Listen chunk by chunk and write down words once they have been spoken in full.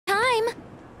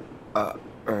Uh,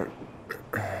 uh...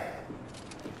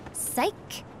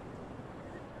 Psych.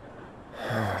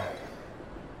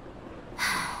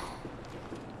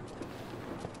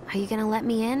 Are you gonna let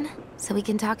me in so we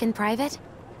can talk in private?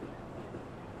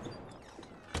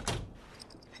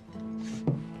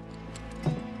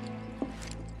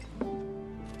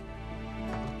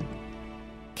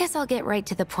 Guess I'll get right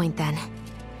to the point then.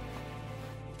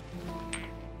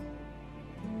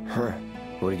 Huh.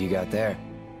 What have you got there?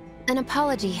 An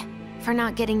apology for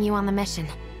not getting you on the mission.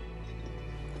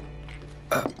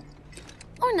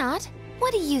 Or not.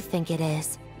 What do you think it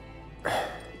is?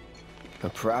 A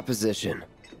proposition.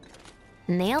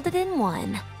 Nailed it in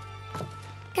one.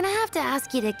 Gonna have to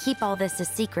ask you to keep all this a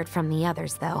secret from the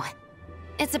others, though.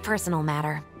 It's a personal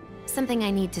matter. Something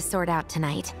I need to sort out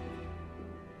tonight.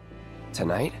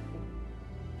 Tonight?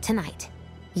 Tonight.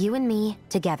 You and me,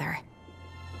 together.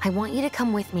 I want you to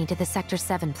come with me to the Sector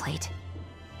 7 plate.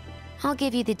 I'll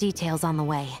give you the details on the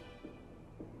way.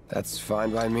 That's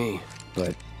fine by me,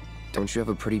 but don't you have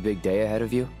a pretty big day ahead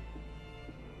of you?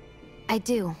 I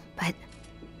do, but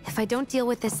if I don't deal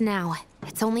with this now,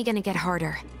 it's only gonna get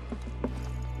harder.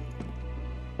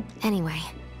 Anyway,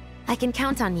 I can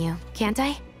count on you, can't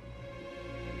I?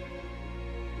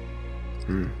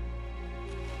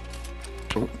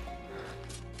 Oh.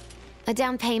 A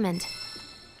down payment